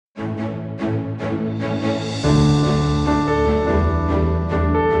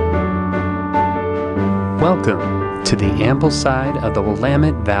Welcome to the Ambleside of the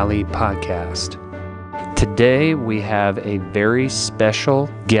Willamette Valley podcast. Today we have a very special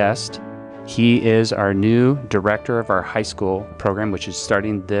guest. He is our new director of our high school program, which is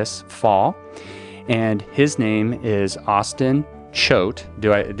starting this fall. And his name is Austin Choate.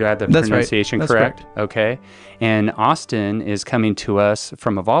 Do I have the pronunciation correct? Okay. And Austin is coming to us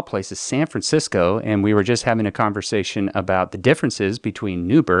from, of all places, San Francisco. And we were just having a conversation about the differences between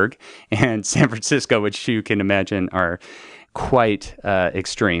Newburgh and San Francisco, which you can imagine are quite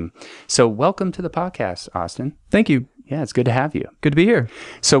extreme. So welcome to the podcast, Austin. Thank you. Yeah, it's good to have you. Good to be here.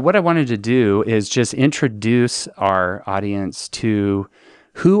 So what I wanted to do is just introduce our audience to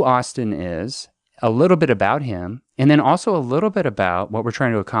who Austin is, a little bit about him, and then also a little bit about what we're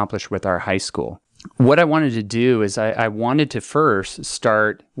trying to accomplish with our high school. What I wanted to do is I wanted to first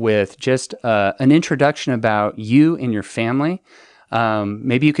start with just an introduction about you and your family.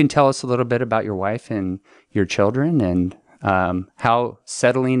 Maybe you can tell us a little bit about your wife and your children and how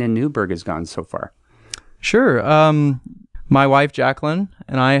settling in Newburgh has gone so far. Sure. My wife, Jacqueline,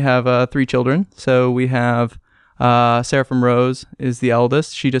 and I have 3 children. So we have Seraphim Rose is the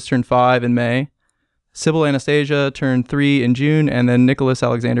eldest. She just turned 5 in May. Sybil Anastasia turned 3 in June, and then Nicholas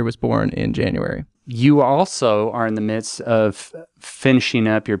Alexander was born in January. You also are in the midst of finishing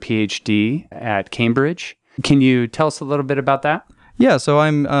up your PhD at Cambridge. Can you tell us a little bit about that? Yeah, so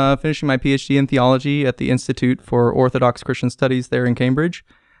I'm finishing my PhD in theology at the Institute for Orthodox Christian Studies there in Cambridge,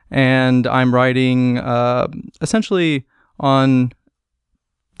 and I'm writing essentially on,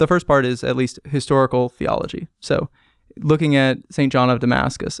 the first part is at least historical theology. So looking at St. John of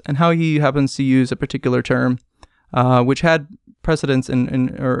Damascus and how he happens to use a particular term, which had precedence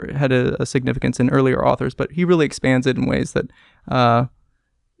or had a significance in earlier authors, but he really expands it in ways that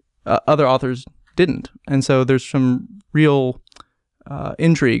other authors didn't. And so there's some real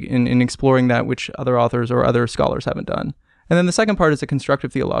intrigue in exploring that, which other authors or other scholars haven't done. And then the second part is a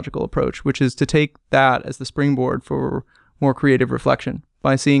constructive theological approach, which is to take that as the springboard for more creative reflection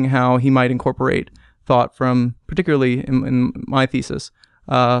by seeing how he might incorporate thought from, particularly in my thesis,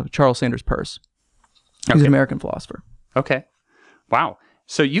 Charles Sanders Peirce, who's an American philosopher. Okay. Wow.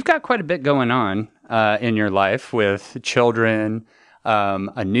 So you've got quite a bit going on in your life with children,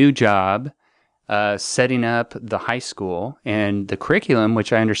 a new job, setting up the high school, and the curriculum,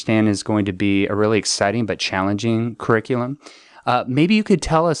 which I understand is going to be a really exciting but challenging curriculum. Maybe you could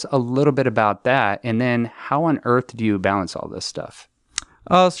tell us a little bit about that, and then how on earth do you balance all this stuff?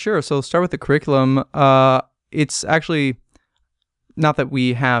 Sure. So start with the curriculum. It's actually not that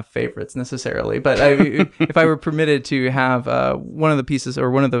we have favorites necessarily, but if I were permitted to have one of the pieces or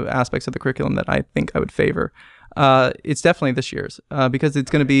one of the aspects of the curriculum that I think I would favor, it's definitely this year's because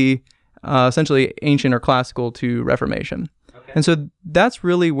it's going to be essentially ancient or classical to Reformation. Okay. And so that's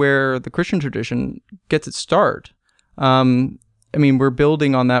really where the Christian tradition gets its start. I mean, we're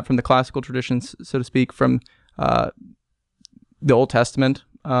building on that from the classical traditions, so to speak, from the Old Testament,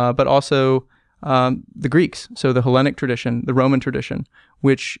 but also the Greeks, so the Hellenic tradition, the Roman tradition,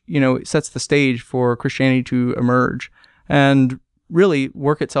 which, sets the stage for Christianity to emerge and really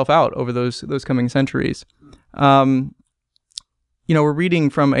work itself out over those coming centuries. We're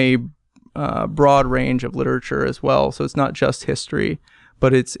reading from a broad range of literature as well, so it's not just history,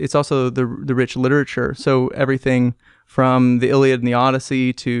 but it's also the rich literature. So everything from the Iliad and the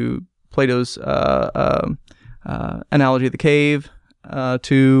Odyssey to Plato's Analogy of the Cave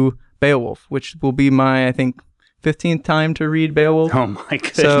to Beowulf, which will be my, I think, 15th time to read Beowulf. Oh my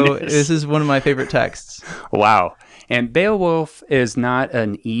goodness. So this is one of my favorite texts. Wow. And Beowulf is not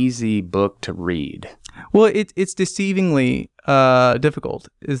an easy book to read. Well, it's deceivingly difficult.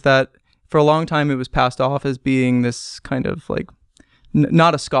 Is that for a long time it was passed off as being this kind of like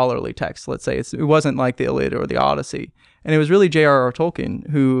not a scholarly text, let's say. It wasn't like the Iliad or the Odyssey. And it was really J.R.R. Tolkien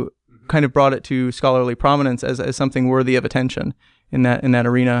who kind of brought it to scholarly prominence as something worthy of attention in that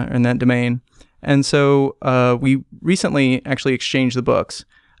arena, in that domain. And so we recently actually exchanged the books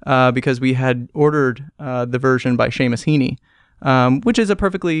because we had ordered the version by Seamus Heaney, which is a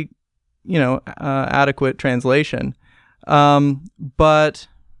perfectly, adequate translation. But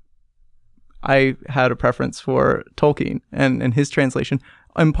I had a preference for Tolkien and his translation,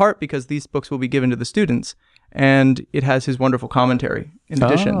 in part because these books will be given to the students, and it has his wonderful commentary in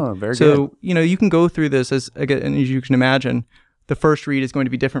addition. Oh, very good. So, you can go through this as you can imagine, the first read is going to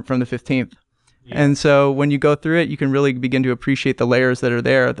be different from the 15th. Yeah. And so when you go through it, you can really begin to appreciate the layers that are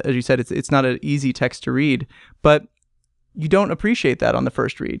there. As you said, it's not an easy text to read, but you don't appreciate that on the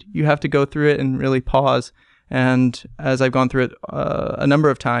first read. You have to go through it and really pause. And as I've gone through it a number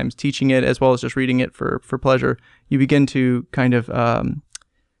of times, teaching it as well as just reading it for pleasure, you begin to kind of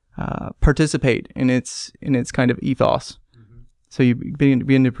participate in its kind of ethos. So you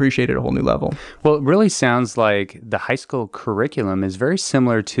begin to appreciate it at a whole new level. Well, it really sounds like the high school curriculum is very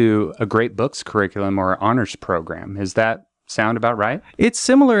similar to a Great Books curriculum or honors program. Is that sound about right? It's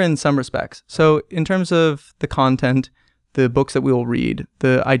similar in some respects. So in terms of the content, the books that we will read,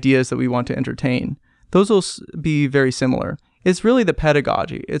 the ideas that we want to entertain, those will be very similar. It's really the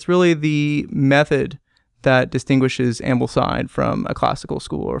pedagogy. It's really the method that distinguishes Ambleside from a classical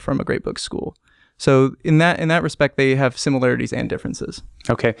school or from a Great Books school. So in that respect, they have similarities and differences.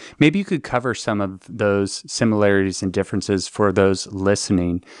 Okay. Maybe you could cover some of those similarities and differences for those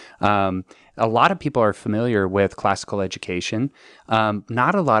listening. A lot of people are familiar with classical education.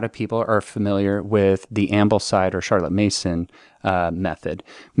 Not a lot of people are familiar with the Ambleside or Charlotte Mason method.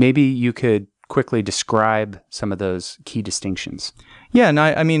 Maybe you could quickly describe some of those key distinctions. Yeah, and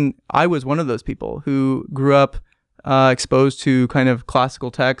I mean, I was one of those people who grew up exposed to kind of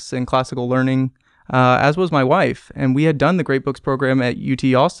classical texts and classical learning, as was my wife. And we had done the Great Books program at UT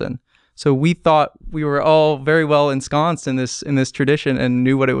Austin. So we thought we were all very well ensconced in this tradition and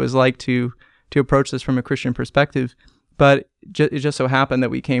knew what it was like to approach this from a Christian perspective. But it just so happened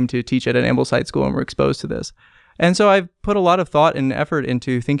that we came to teach at an Ambleside school and were exposed to this. And so I've put a lot of thought and effort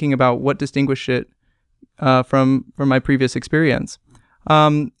into thinking about what distinguished it from my previous experience.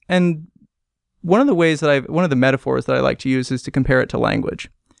 And one of the metaphors that I like to use is to compare it to language.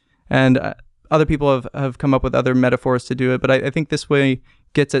 And other people have come up with other metaphors to do it, but I think this way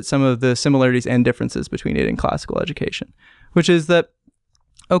gets at some of the similarities and differences between it and classical education, which is that,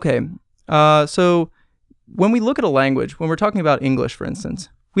 okay, so when we look at a language, when we're talking about English, for instance,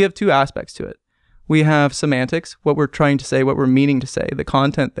 we have two aspects to it. We have semantics, what we're trying to say, what we're meaning to say, the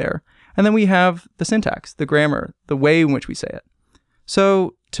content there. And then we have the syntax, the grammar, the way in which we say it.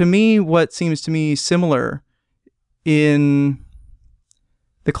 So to me, what seems to me similar in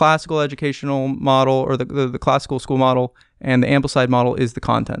the classical educational model or the classical school model and the Ambleside model is the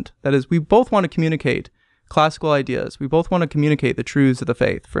content. That is, we both want to communicate classical ideas. We both want to communicate the truths of the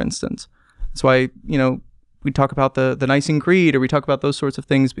faith, for instance. That's why, we talk about the Nicene Creed, or we talk about those sorts of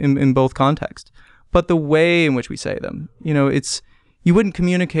things in both contexts. But the way in which we say them, you wouldn't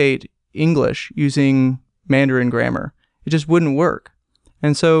communicate English using Mandarin grammar. It just wouldn't work.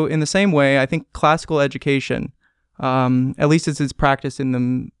 And so in the same way, I think classical education, at least as it's practiced in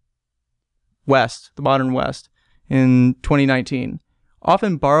the West, the modern West, in 2019,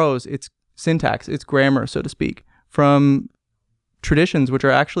 often borrows its syntax, its grammar, so to speak, from traditions which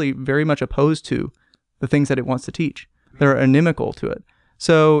are actually very much opposed to the things that it wants to teach. They're inimical to it.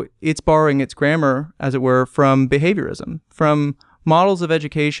 So it's borrowing its grammar, as it were, from behaviorism, from models of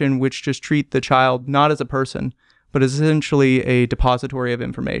education which just treat the child not as a person, but as essentially a depository of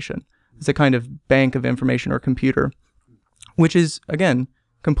information. It's a kind of bank of information or computer, which is, again,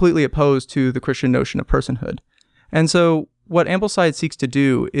 completely opposed to the Christian notion of personhood. And so what Ambleside seeks to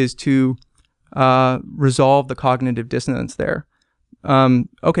do is to resolve the cognitive dissonance there.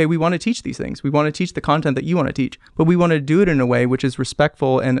 Okay, we want to teach these things. We want to teach the content that you want to teach, but we want to do it in a way which is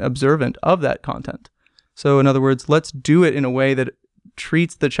respectful and observant of that content. So in other words, let's do it in a way that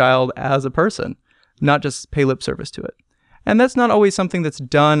treats the child as a person, not just pay lip service to it. And that's not always something that's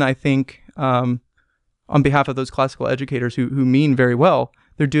done, I think, on behalf of those classical educators who mean very well.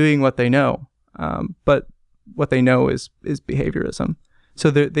 They're doing what they know, but what they know is behaviorism.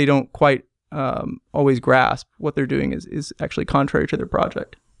 So they don't quite always grasp what they're doing is actually contrary to their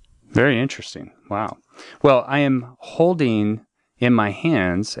project. Very interesting. Wow. Well, I am holding in my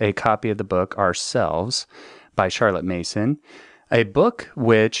hands a copy of the book Ourselves by Charlotte Mason, a book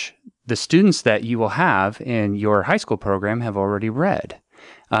which the students that you will have in your high school program have already read.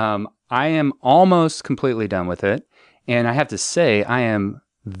 I am almost completely done with it, and I have to say I am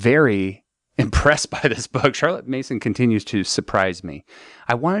very impressed by this book. Charlotte Mason continues to surprise me.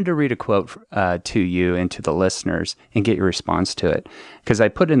 I wanted to read a quote to you and to the listeners and get your response to it, because I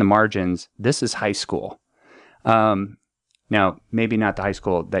put in the margins, this is high school. Now, maybe not the high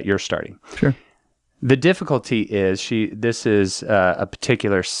school that you're starting. Sure. The difficulty is this is a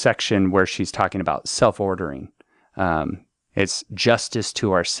particular section where she's talking about self-ordering. It's justice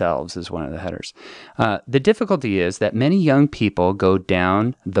to ourselves is one of the headers. The difficulty is that many young people go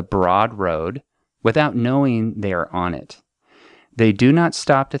down the broad road without knowing they are on it. They do not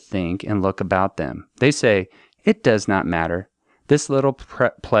stop to think and look about them. They say, it does not matter, this little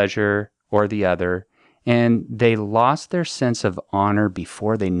pleasure or the other, and they lost their sense of honor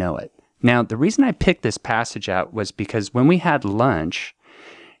before they know it. Now, the reason I picked this passage out was because when we had lunch,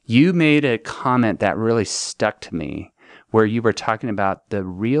 you made a comment that really stuck to me, where you were talking about the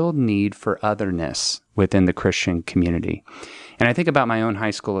real need for otherness within the Christian community. And I think about my own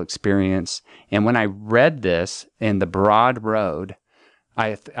high school experience. And when I read this in The Broad Road,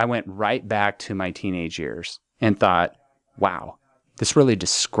 I went right back to my teenage years and thought, wow, this really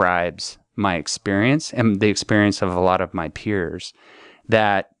describes my experience and the experience of a lot of my peers,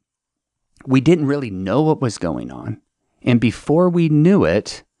 that we didn't really know what was going on. And before we knew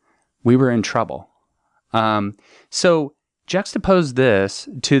it, we were in trouble. So juxtapose this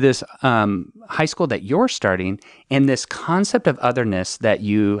to this high school that you're starting and this concept of otherness that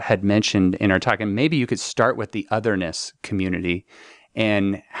you had mentioned in our talk. And maybe you could start with the otherness community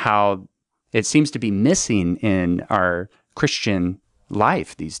and how it seems to be missing in our Christian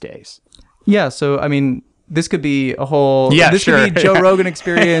life these days. Yeah. So, I mean, this could be a whole, this sure. could be Joe Rogan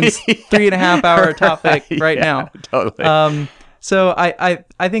Experience, 3.5 hour topic right now. Totally. So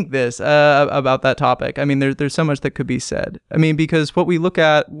I think this about that topic. I mean, there's so much that could be said. I mean, because what we look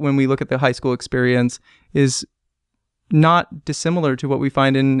at when we look at the high school experience is not dissimilar to what we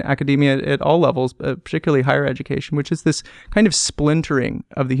find in academia at all levels, particularly higher education, which is this kind of splintering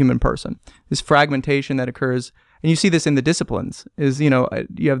of the human person, this fragmentation that occurs. And you see this in the disciplines, is, you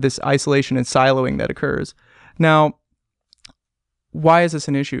have this isolation and siloing that occurs. Now, why is this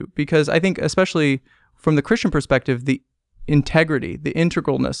an issue? Because I think, especially from the Christian perspective, the integrity, the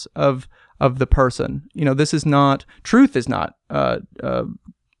integralness of the person, this is not, truth is not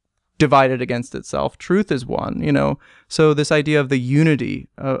divided against itself. Truth is one, So this idea of the unity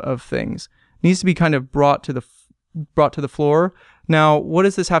of things needs to be kind of brought to the floor. Now, what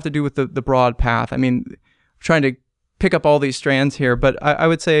does this have to do with the broad path? I mean, trying to pick up all these strands here, but I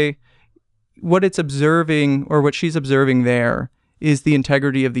would say what it's observing, or what she's observing there, is the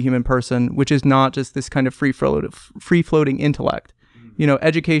integrity of the human person, which is not just this kind of free-floating intellect.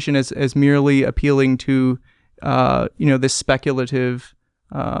 Education as merely appealing to, this speculative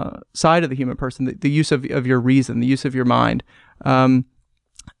side of the human person, the use of your reason, the use of your mind.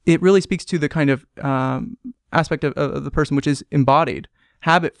 It really speaks to the kind of aspect of the person which is embodied,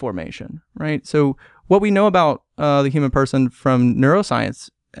 habit formation, right? So what we know about the human person from neuroscience,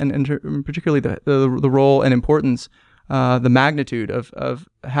 and particularly the role and importance, the magnitude of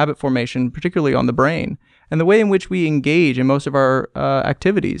habit formation, particularly on the brain, and the way in which we engage in most of our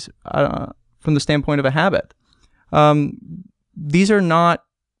activities from the standpoint of a habit. These are not,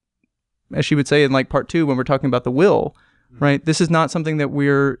 as she would say in like part 2, when we're talking about the will, right? This is not something that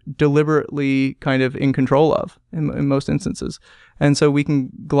we're deliberately kind of in control of in most instances. And so we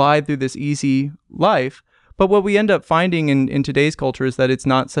can glide through this easy life. But what we end up finding in today's culture is that it's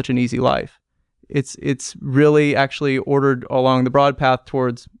not such an easy life. It's really actually ordered along the broad path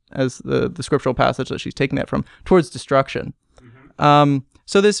towards, as the scriptural passage that she's taking that from, towards destruction. Mm-hmm.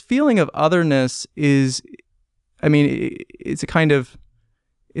 So this feeling of otherness is, I mean, it's a kind of,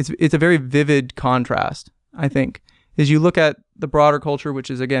 it's a very vivid contrast, I think. As you look at the broader culture, which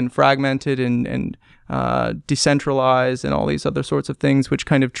is, again, fragmented and decentralized and all these other sorts of things, which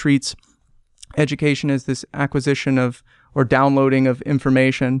kind of treats education as this acquisition of, or downloading of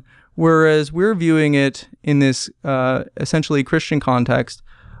information, whereas we're viewing it in this essentially Christian context,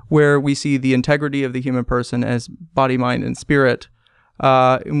 where we see the integrity of the human person as body, mind, and spirit,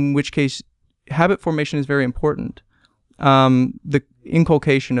 in which case habit formation is very important. The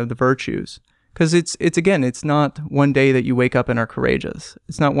inculcation of the virtues. Because it's again, it's not one day that you wake up and are courageous.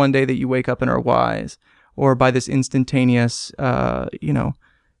 It's not one day that you wake up and are wise, or by this instantaneous,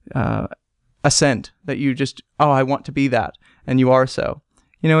 ascent that you just, I want to be that, and you are so.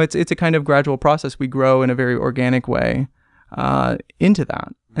 It's a kind of gradual process. We grow in a very organic way into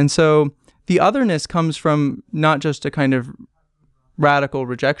that. And so the otherness comes from not just a kind of radical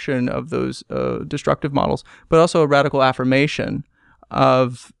rejection of those destructive models, but also a radical affirmation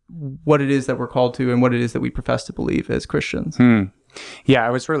of what it is that we're called to and what it is that we profess to believe as Christians. Yeah, I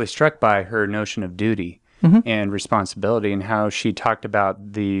was really struck by her notion of duty and responsibility, and how she talked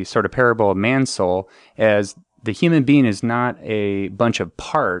about the sort of parable of man's soul as the human being is not a bunch of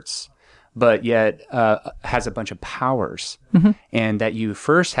parts, but yet has a bunch of powers, and that you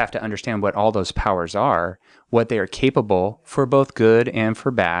first have to understand what all those powers are, what they are capable for both good and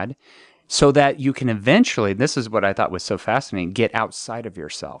for bad, so that you can eventually, this is what I thought was so fascinating, get outside of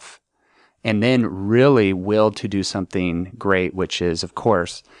yourself and then really will to do something great, which is, of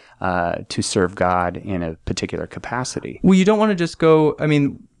course, to serve God in a particular capacity. Well, you don't want to just go, I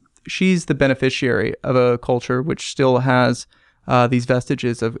mean, she's the beneficiary of a culture which still has these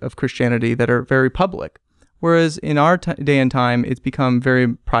vestiges of Christianity that are very public. Whereas in our day and time, it's become very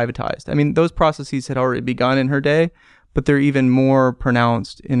privatized. I mean, those processes had already begun in her day, but they're even more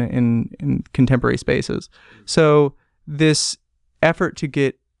pronounced in contemporary spaces. So this effort to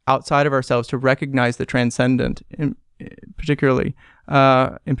get outside of ourselves, to recognize the transcendent, in particular,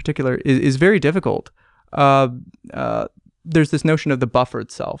 is very difficult. There's this notion of the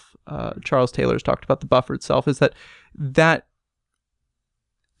buffered self. Charles Taylor's talked about the buffered self, is that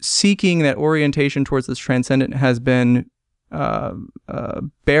seeking that orientation towards this transcendent has been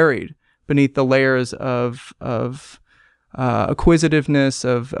buried beneath the layers of acquisitiveness,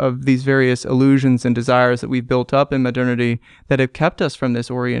 of these various illusions and desires that we've built up in modernity that have kept us from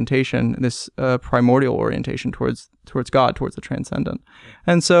this orientation, this primordial orientation towards God, towards the transcendent.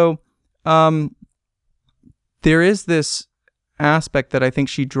 And so there is this aspect that I think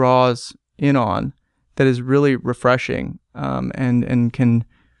she draws in on that is really refreshing, and can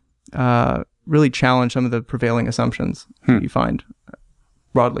really challenge some of the prevailing assumptions that you find,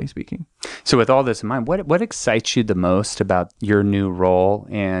 broadly speaking. So with all this in mind, what excites you the most about your new role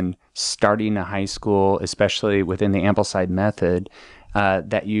and starting a high school, especially within the Ambleside method,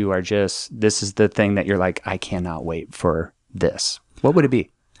 that you are this is the thing that you're like, I cannot wait for this? What would it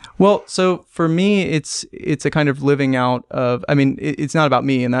be? Well, so for me, it's a kind of living out of, I mean, it's not about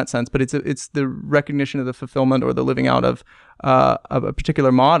me in that sense, but it's the recognition of the fulfillment or the living out of a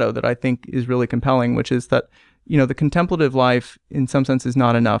particular motto that I think is really compelling, which is that, the contemplative life in some sense is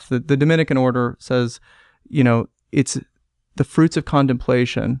not enough. The Dominican order says, it's the fruits of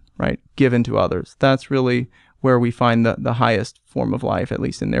contemplation, right, given to others. That's really where we find the highest form of life, at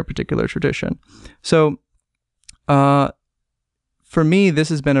least in their particular tradition. So, for me, this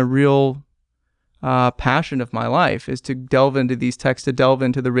has been a real passion of my life, is to delve into these texts, to delve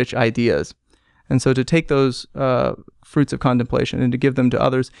into the rich ideas. And so to take those fruits of contemplation and to give them to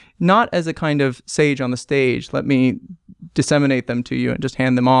others, not as a kind of sage on the stage, let me disseminate them to you and just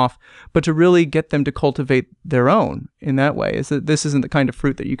hand them off, but to really get them to cultivate their own in that way. Is that this isn't the kind of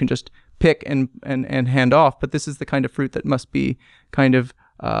fruit that you can just pick and hand off, but this is the kind of fruit that must be kind of,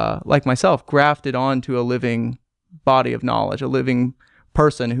 like myself, grafted onto a living body of knowledge, a living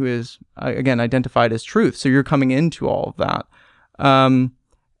person who is, again, identified as truth. So you're coming into all of that.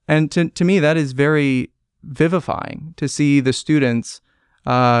 And to me, that is very vivifying to see the students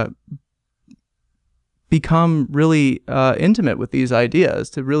become really intimate with these ideas,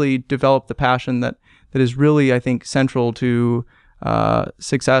 to really develop the passion that is really, I think, central to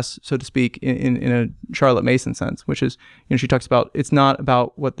success, so to speak, in a Charlotte Mason sense, which is, she talks about, it's not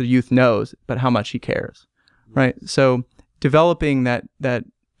about what the youth knows, but how much he cares. Right. So developing that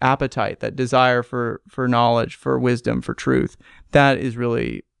appetite, that desire for knowledge, for wisdom, for truth, that is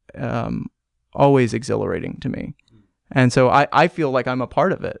really always exhilarating to me. And so I feel like I'm a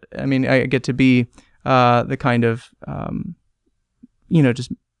part of it. I mean, I get to be the kind of,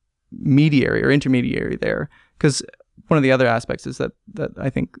 just mediary or intermediary there. Because one of the other aspects is that I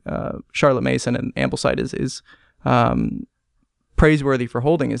think Charlotte Mason and Ambleside is praiseworthy for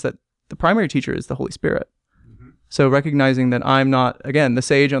holding, is that the primary teacher is the Holy Spirit. So recognizing that I'm not, again, the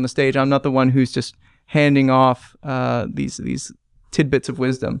sage on the stage, I'm not the one who's just handing off these tidbits of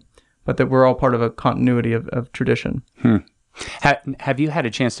wisdom, but that we're all part of a continuity of tradition. Have you had a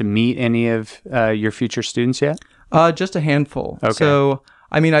chance to meet any of your future students yet? Just a handful. Okay. So,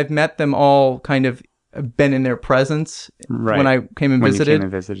 I mean, I've met them all, kind of been in their presence when I came and visited. You came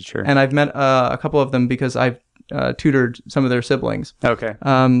and visited, sure. And I've met a couple of them because I've tutored some of their siblings. Okay.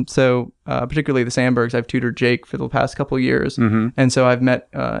 So particularly the Sandbergs, I've tutored Jake for the past couple of years. Mm-hmm. And so I've met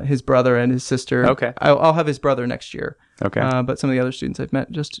his brother and his sister. Okay. I'll have his brother next year. Okay. But some of the other students I've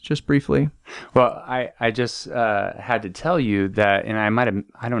met just briefly. Well, I just had to tell you that, and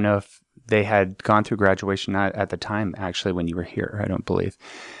I don't know if they had gone through graduation at the time, actually, when you were here, I don't believe.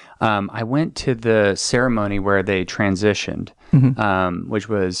 I went to the ceremony where they transitioned, which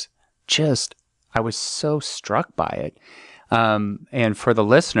was just, I was so struck by it. And for the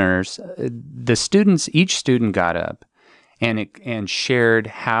listeners, each student got up and shared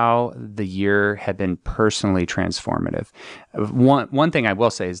how the year had been personally transformative. One thing I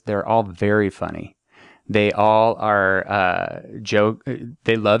will say is they're all very funny. They all are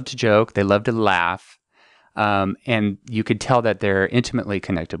they love to joke, they love to laugh, and you could tell that they're intimately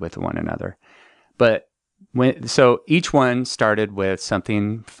connected with one another. But so each one started with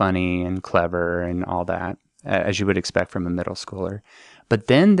something funny and clever and all that, as you would expect from a middle schooler. But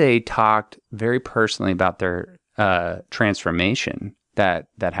then they talked very personally about their transformation that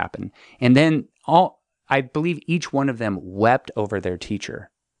happened. And then I believe each one of them wept over their teacher.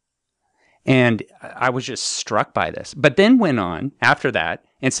 And I was just struck by this. But then went on after that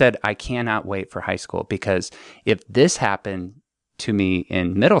and said, I cannot wait for high school, because if this happened to me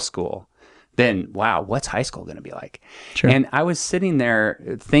in middle school, then wow, what's high school going to be like? Sure. And I was sitting there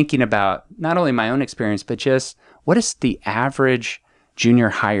thinking about not only my own experience, but just what is the average junior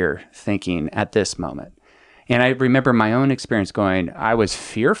higher thinking at this moment? And I remember my own experience going, I was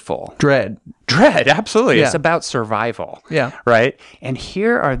fearful. Dread, absolutely. Yeah. It's about survival. Yeah. Right? And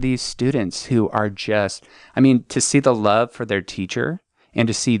here are these students who are just, I mean, to see the love for their teacher and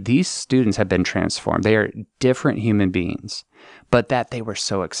to see these students have been transformed. They are different human beings, but that they were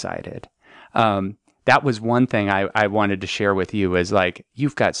so excited. That was one thing I wanted to share with you is like,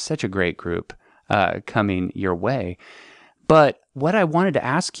 you've got such a great group coming your way. But what I wanted to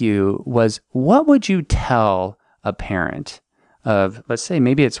ask you was, what would you tell a parent of, let's say,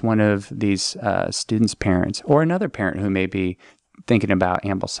 maybe it's one of these students' parents or another parent who may be thinking about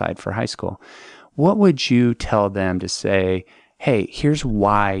Ambleside for high school. What would you tell them to say, hey, here's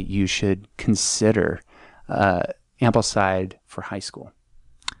why you should consider Ambleside for high school?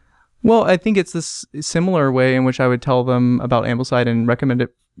 Well, I think it's this similar way in which I would tell them about Ambleside and recommend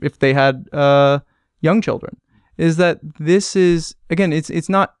it if they had young children. Is that this is, again, it's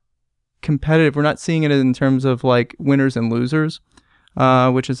not competitive. We're not seeing it in terms of like winners and losers,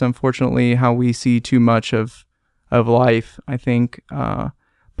 which is unfortunately how we see too much of life, I think. But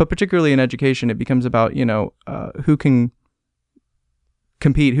particularly in education, it becomes about, who can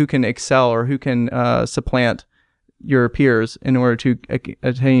compete, who can excel, or who can supplant your peers in order to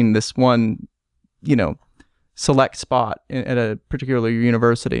attain this one, select spot at a particular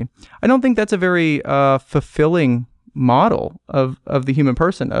university. I don't think that's a very fulfilling model of the human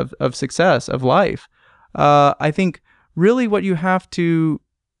person, of success, of life. I think really what you have to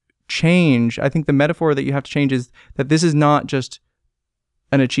change, I think the metaphor that you have to change is that this is not just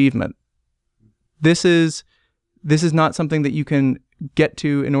an achievement. This is not something that you can get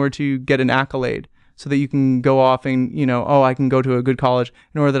to in order to get an accolade, so that you can go off and, I can go to a good college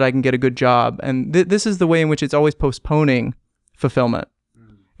in order that I can get a good job. And this is the way in which it's always postponing fulfillment.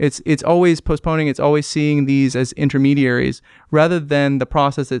 It's always postponing. It's always seeing these as intermediaries rather than the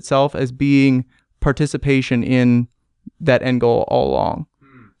process itself as being participation in that end goal all along.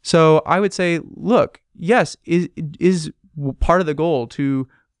 So I would say, look, yes, is part of the goal to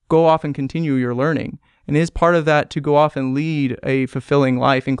go off and continue your learning. And is part of that to go off and lead a fulfilling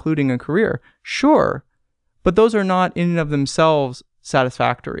life, including a career? Sure. But those are not in and of themselves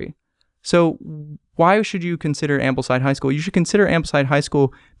satisfactory. So why should you consider Ambleside High School? You should consider Ambleside High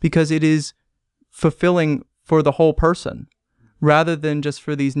School because it is fulfilling for the whole person, rather than just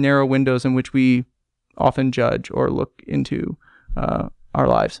for these narrow windows in which we often judge or look into our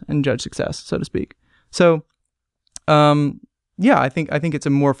lives and judge success, so to speak. So, I think it's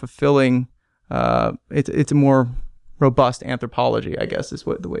a more fulfilling. It's a more robust anthropology, I guess, is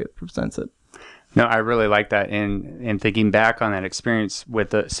what the way it presents it. No, I really like that. And thinking back on that experience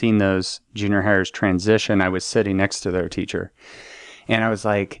with seeing those junior hires transition, I was sitting next to their teacher, and I was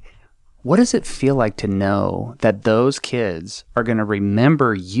like, what does it feel like to know that those kids are going to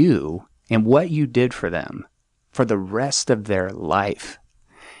remember you and what you did for them for the rest of their life?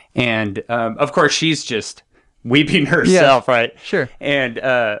 And of course, she's just weeping herself, yeah, right? Sure. And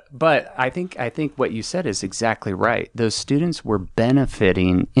but I think what you said is exactly right. Those students were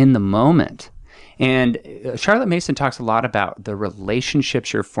benefiting in the moment. And Charlotte Mason talks a lot about the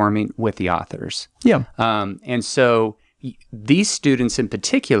relationships you're forming with the authors. Yeah. And so these students in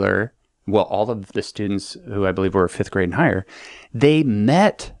particular, well, all of the students who I believe were fifth grade and higher, they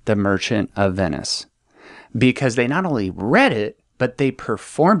met The Merchant of Venice because they not only read it, but they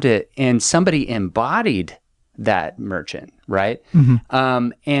performed it, and somebody embodied that merchant, right? Mm-hmm.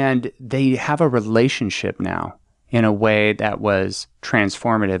 And they have a relationship now in a way that was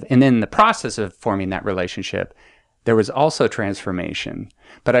transformative. And in the process of forming that relationship, there was also transformation.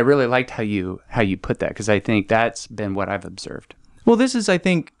 But I really liked how you put that, because I think that's been what I've observed. Well, this is, I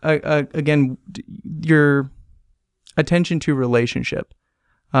think, again, your attention to relationship,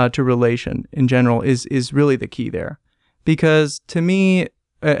 to relation in general is really the key there. Because to me,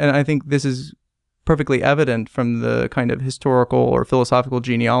 and I think this is perfectly evident from the kind of historical or philosophical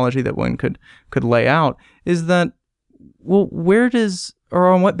genealogy that one could lay out, is that, well, where does, or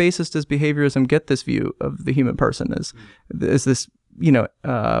on what basis does behaviorism get this view of the human person as this,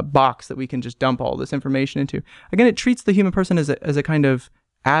 box that we can just dump all this information into? Again, it treats the human person as a kind of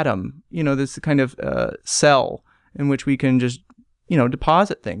atom, this kind of cell in which we can just,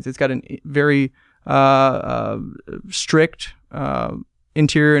 deposit things. It's got a very strict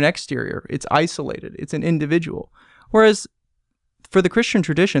interior and exterior. It's isolated. It's an individual. Whereas for the Christian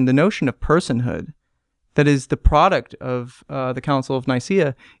tradition, the notion of personhood that is the product of the Council of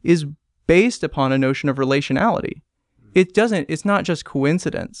Nicaea is based upon a notion of relationality. It's not just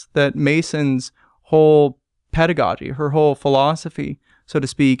coincidence that Mason's whole pedagogy, her whole philosophy, so to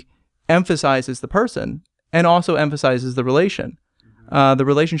speak, emphasizes the person and also emphasizes the relation. The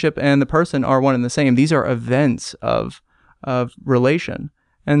relationship and the person are one and the same. These are events of relation.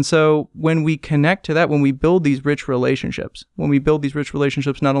 And so when we connect to that, when we build these rich relationships,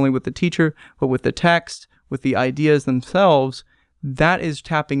 not only with the teacher, but with the text, with the ideas themselves, that is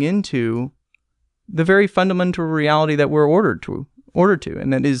tapping into the very fundamental reality that we're ordered to,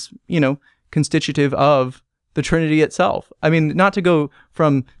 and that is, constitutive of the Trinity itself. I mean, not to go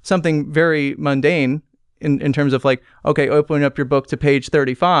from something very mundane in terms of like, okay, open up your book to page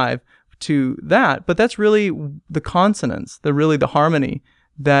 35 to that, but that's really the consonance, the harmony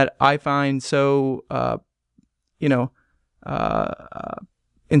that I find so,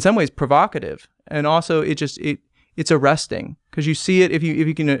 in some ways provocative, and also it's arresting, because you see it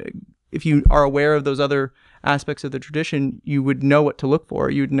if you are aware of those other aspects of the tradition, you would know what to look for.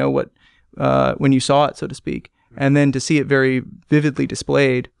 You'd know what when you saw it, so to speak, and then to see it very vividly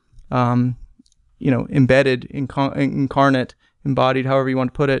displayed, embedded, incarnate, embodied, however you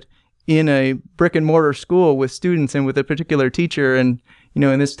want to put it, in a brick and mortar school with students and with a particular teacher, and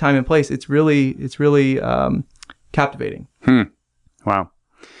in this time and place, it's really captivating. Wow.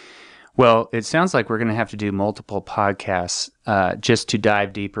 Well, it sounds like we're going to have to do multiple podcasts just to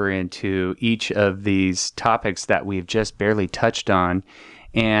dive deeper into each of these topics that we've just barely touched on.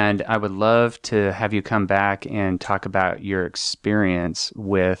 And I would love to have you come back and talk about your experience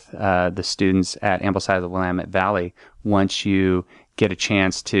with the students at Ambleside of the Willamette Valley once you get a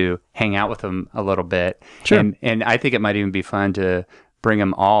chance to hang out with them a little bit. Sure. And I think it might even be fun to bring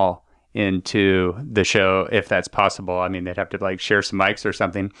them all into the show if that's possible. I mean, they'd have to share some mics or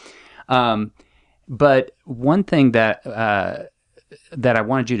something. But one thing that I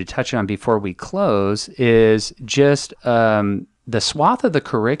wanted you to touch on before we close is just the swath of the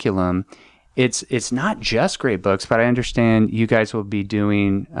curriculum. It's not just great books, but I understand you guys will be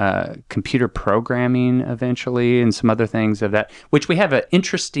doing computer programming eventually and some other things of that, which we have an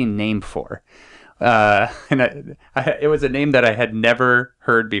interesting name for. And it was a name that I had never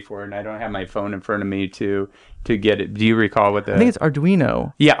heard before, and I don't have my phone in front of me to get it. Do you recall what I think it's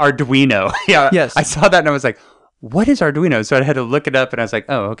Arduino. Yeah, Arduino. Yeah. Yes. I saw that and I was like, what is Arduino? So I had to look it up, and I was like,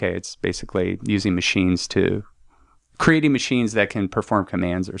 oh, okay. It's basically creating machines that can perform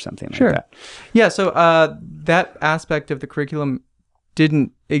commands or something like that. Yeah. So that aspect of the curriculum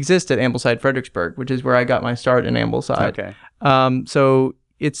didn't exist at Ambleside Fredericksburg, which is where I got my start in Ambleside. Okay. So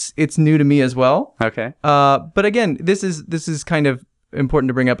it's new to me as well. Okay. But again, this is kind of important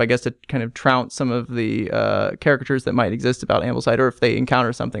to bring up, I guess, to kind of trounce some of the caricatures that might exist about Ambleside, or if they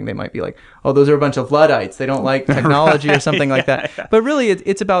encounter something, they might be like, "Oh, those are a bunch of Luddites. They don't like technology," right, or something like that. Yeah. But really,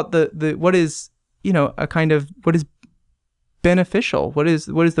 it's about the what is a kind of what is beneficial. What is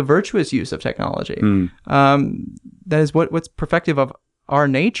the virtuous use of technology? That is what's perfective of our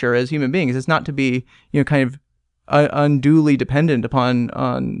nature as human beings. It's not to be kind of unduly dependent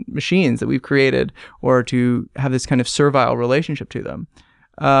on machines that we've created, or to have this kind of servile relationship to them.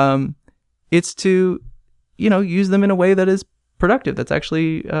 It's to use them in a way that is productive, that's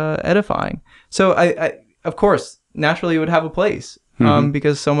actually edifying. So I of course naturally it would have a place,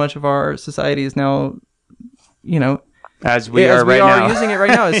 because so much of our society is now as we are now using it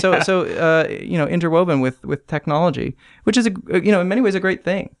right now is so interwoven with technology, which is in many ways a great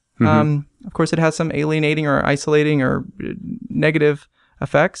thing. Of course, it has some alienating or isolating or negative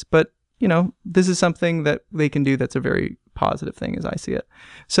effects, but this is something that they can do that's a very positive thing, as I see it.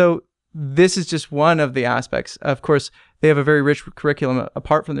 So this is just one of the aspects. Of course, they have a very rich curriculum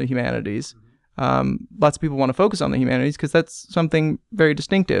apart from the humanities. Lots of people want to focus on the humanities because that's something very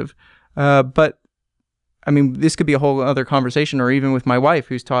distinctive. But I mean, this could be a whole other conversation, or even with my wife,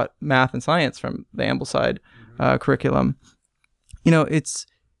 who's taught math and science from the Ambleside curriculum.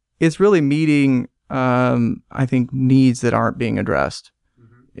 It's really meeting, I think, needs that aren't being addressed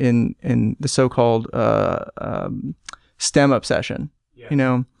in the so-called STEM obsession.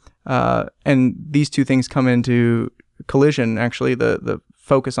 Yeah. And these two things come into collision. Actually, the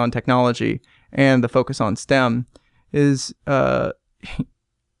focus on technology and the focus on STEM is why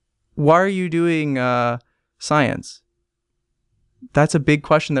are you doing science? That's a big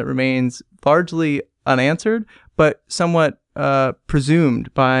question that remains largely unanswered, but somewhat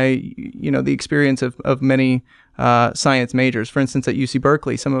presumed by the experience of many science majors. For instance, at UC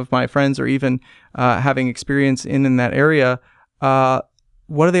Berkeley, some of my friends are even having experience in that area.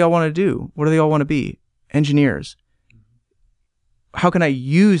 What do they all want to do? What do they all want to be? Engineers. How can I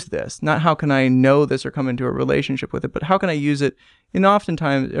use this? Not how can I know this or come into a relationship with it, but how can I use it in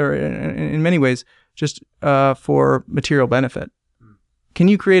oftentimes, or in many ways, just for material benefit? Can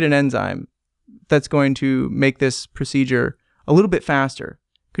you create an enzyme that's going to make this procedure a little bit faster?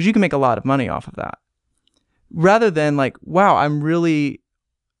 Because you can make a lot of money off of that. rather than like, wow, I'm really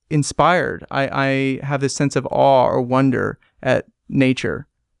inspired. I have this sense of awe or wonder at nature,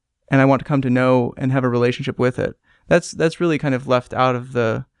 and I want to come to know and have a relationship with it. That's really kind of left out of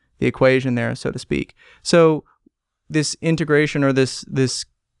the equation there, so to speak. So this integration or this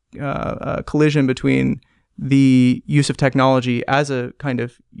collision between the use of technology as a kind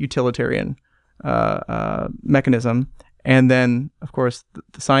of utilitarian mechanism, and then, of course,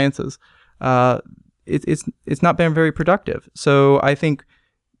 the sciences, it's not been very productive. So I think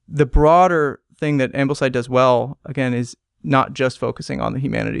the broader thing that Ambleside does well, again, is not just focusing on the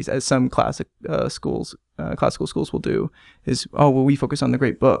humanities, as some classical schools will do, is, we focus on the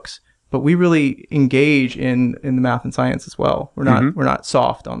great books, but we really engage in the math and science as well. We're not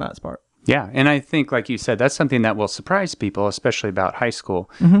soft on that part. Yeah, and I think, like you said, that's something that will surprise people, especially about high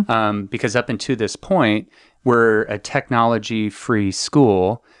school, because up until this point, we're a technology-free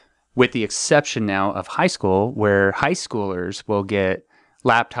school, with the exception now of high school, where high schoolers will get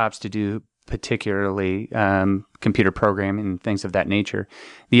laptops to do particularly computer programming and things of that nature.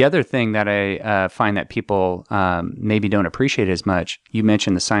 The other thing that I find that people maybe don't appreciate as much, you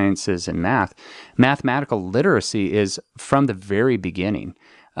mentioned the sciences and math. Mathematical literacy is from the very beginning.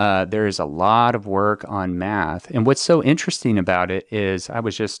 There is a lot of work on math. And what's so interesting about it is, I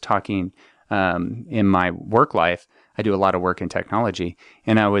was just talking in my work life, I do a lot of work in technology,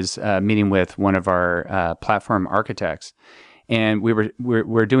 and I was meeting with one of our platform architects. And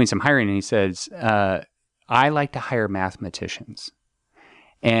we're doing some hiring, and he says, I like to hire mathematicians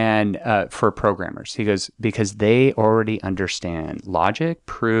and for programmers. He goes, because they already understand logic,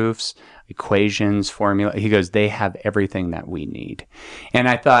 proofs, equations, formula. He goes, they have everything that we need. And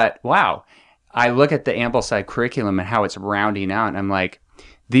I thought, wow, I look at the Ambleside curriculum and how it's rounding out, and I'm like,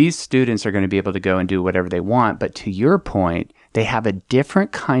 these students are going to be able to go and do whatever they want. But to your point, they have a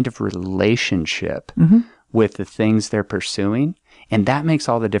different kind of relationship with the things they're pursuing. And that makes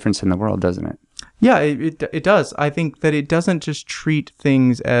all the difference in the world, doesn't it? Yeah, it does. I think that it doesn't just treat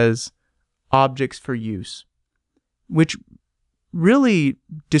things as objects for use, which really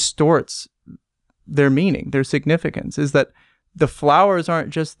distorts their meaning, their significance, is that the flowers aren't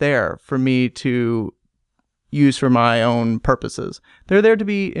just there for me to use for my own purposes. They're there to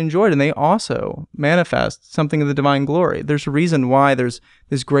be enjoyed, and they also manifest something of the divine glory. There's a reason why there's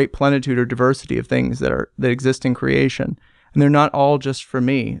this great plenitude or diversity of things that exist in creation, and they're not all just for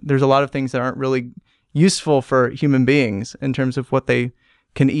me. There's a lot of things that aren't really useful for human beings in terms of what they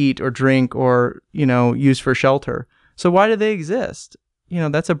can eat or drink or, use for shelter. So why do they exist?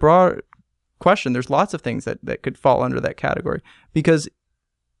 That's a broad question. There's lots of things that could fall under that category, because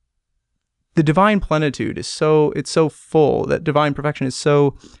the divine plenitude is so full, that divine perfection is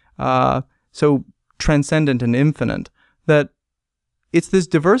so transcendent and infinite, that it's this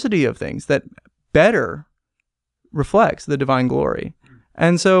diversity of things that better reflects the divine glory.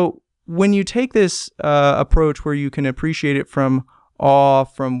 And so when you take this approach where you can appreciate it from awe,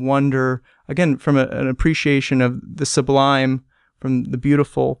 from wonder, again, from an appreciation of the sublime, from the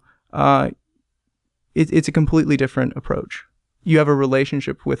beautiful, it's a completely different approach. You have a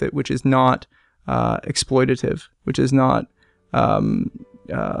relationship with it which is not exploitative, which is not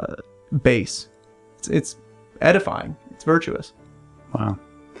base. It's edifying. It's virtuous. Wow.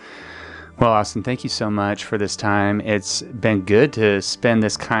 Well, Austin, thank you so much for this time. It's been good to spend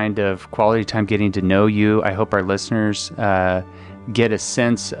this kind of quality time getting to know you. I hope our listeners get a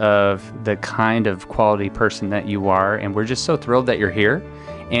sense of the kind of quality person that you are, and we're just so thrilled that you're here.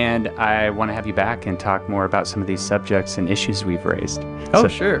 And I want to have you back and talk more about some of these subjects and issues we've raised. Oh,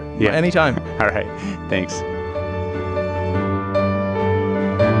 sure. Yeah. Anytime. All right. Thanks.